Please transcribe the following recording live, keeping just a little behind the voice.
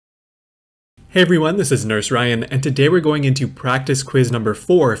Hey everyone, this is Nurse Ryan, and today we're going into practice quiz number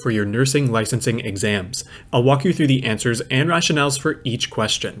 4 for your nursing licensing exams. I'll walk you through the answers and rationales for each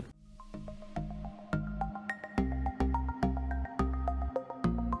question.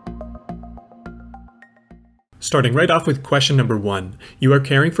 Starting right off with question number 1. You are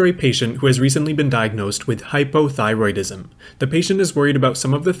caring for a patient who has recently been diagnosed with hypothyroidism. The patient is worried about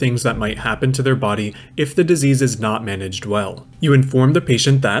some of the things that might happen to their body if the disease is not managed well. You inform the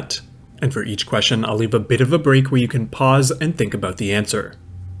patient that, and for each question I'll leave a bit of a break where you can pause and think about the answer.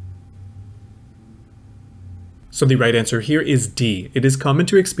 So the right answer here is D. It is common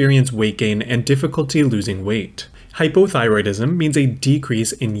to experience weight gain and difficulty losing weight. Hypothyroidism means a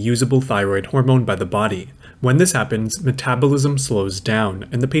decrease in usable thyroid hormone by the body. When this happens, metabolism slows down,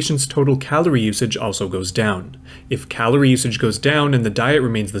 and the patient's total calorie usage also goes down. If calorie usage goes down and the diet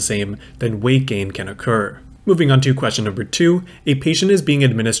remains the same, then weight gain can occur. Moving on to question number 2, a patient is being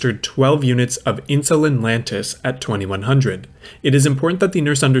administered 12 units of insulin Lantus at 2100. It is important that the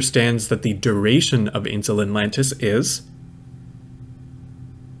nurse understands that the duration of insulin Lantus is,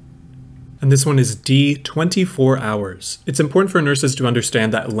 and this one is D, 24 hours. It's important for nurses to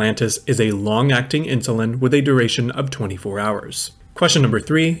understand that Lantus is a long-acting insulin with a duration of 24 hours. Question number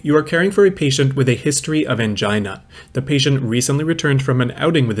 3, you are caring for a patient with a history of angina. The patient recently returned from an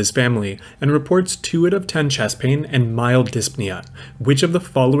outing with his family and reports 2 out of 10 chest pain and mild dyspnea. Which of the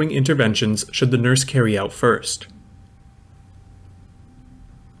following interventions should the nurse carry out first?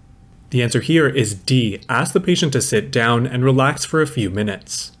 The answer here is D, ask the patient to sit down and relax for a few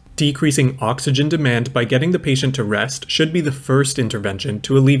minutes. Decreasing oxygen demand by getting the patient to rest should be the first intervention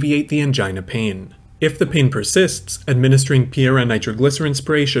to alleviate the angina pain. If the pain persists, administering PRN nitroglycerin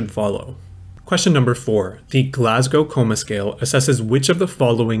spray should follow. Question number 4. The Glasgow Coma Scale assesses which of the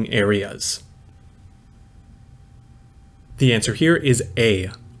following areas? The answer here is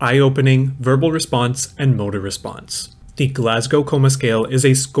A, eye-opening, verbal response, and motor response. The Glasgow Coma Scale is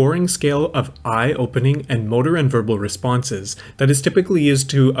a scoring scale of eye-opening and motor and verbal responses that is typically used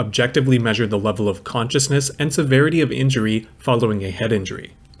to objectively measure the level of consciousness and severity of injury following a head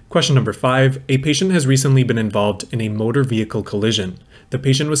injury. Question number 5. A patient has recently been involved in a motor vehicle collision. The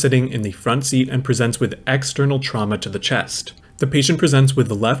patient was sitting in the front seat and presents with external trauma to the chest. The patient presents with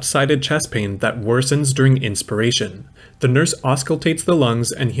left-sided chest pain that worsens during inspiration. The nurse auscultates the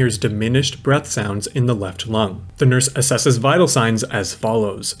lungs and hears diminished breath sounds in the left lung. The nurse assesses vital signs as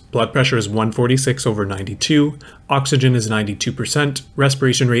follows. Blood pressure is 146/92, oxygen is 92%,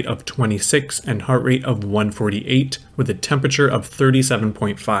 respiration rate of 26, and heart rate of 148, with a temperature of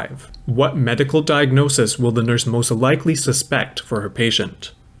 37.5. What medical diagnosis will the nurse most likely suspect for her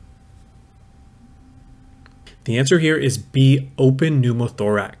patient? The answer here is B, open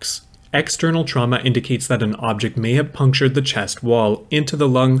pneumothorax. External trauma indicates that an object may have punctured the chest wall into the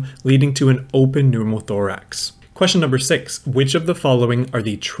lung, leading to an open pneumothorax. Question number 6. Which of the following are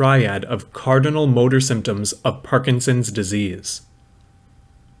the triad of cardinal motor symptoms of Parkinson's disease?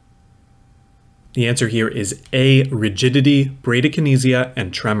 The answer here is A, rigidity, bradykinesia,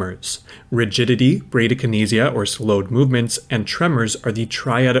 and tremors. Rigidity, bradykinesia, or slowed movements, and tremors are the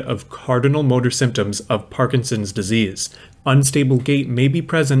triad of cardinal motor symptoms of Parkinson's disease. Unstable gait may be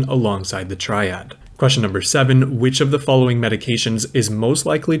present alongside the triad. Question number 7. Which of the following medications is most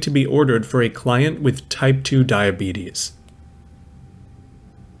likely to be ordered for a client with type 2 diabetes?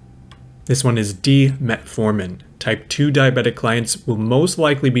 This one is D, metformin. Type 2 diabetic clients will most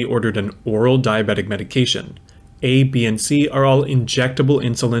likely be ordered an oral diabetic medication. A, B, and C are all injectable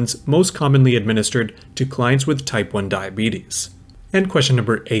insulins most commonly administered to clients with type 1 diabetes. And question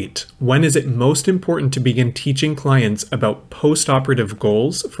number 8. When is it most important to begin teaching clients about post-operative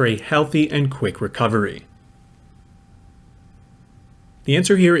goals for a healthy and quick recovery? The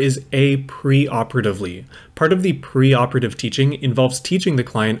answer here is A, pre-operatively. Part of the pre-operative teaching involves teaching the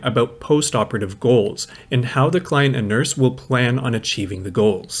client about post-operative goals and how the client and nurse will plan on achieving the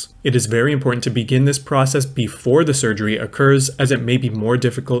goals. It is very important to begin this process before the surgery occurs, as it may be more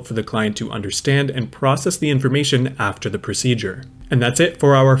difficult for the client to understand and process the information after the procedure. And that's it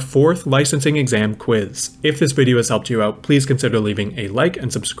for our 4th licensing exam quiz. If this video has helped you out, please consider leaving a like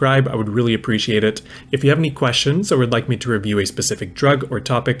and subscribe. I would really appreciate it. If you have any questions or would like me to review a specific drug or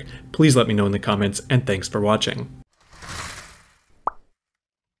topic, please let me know in the comments, and thanks for watching.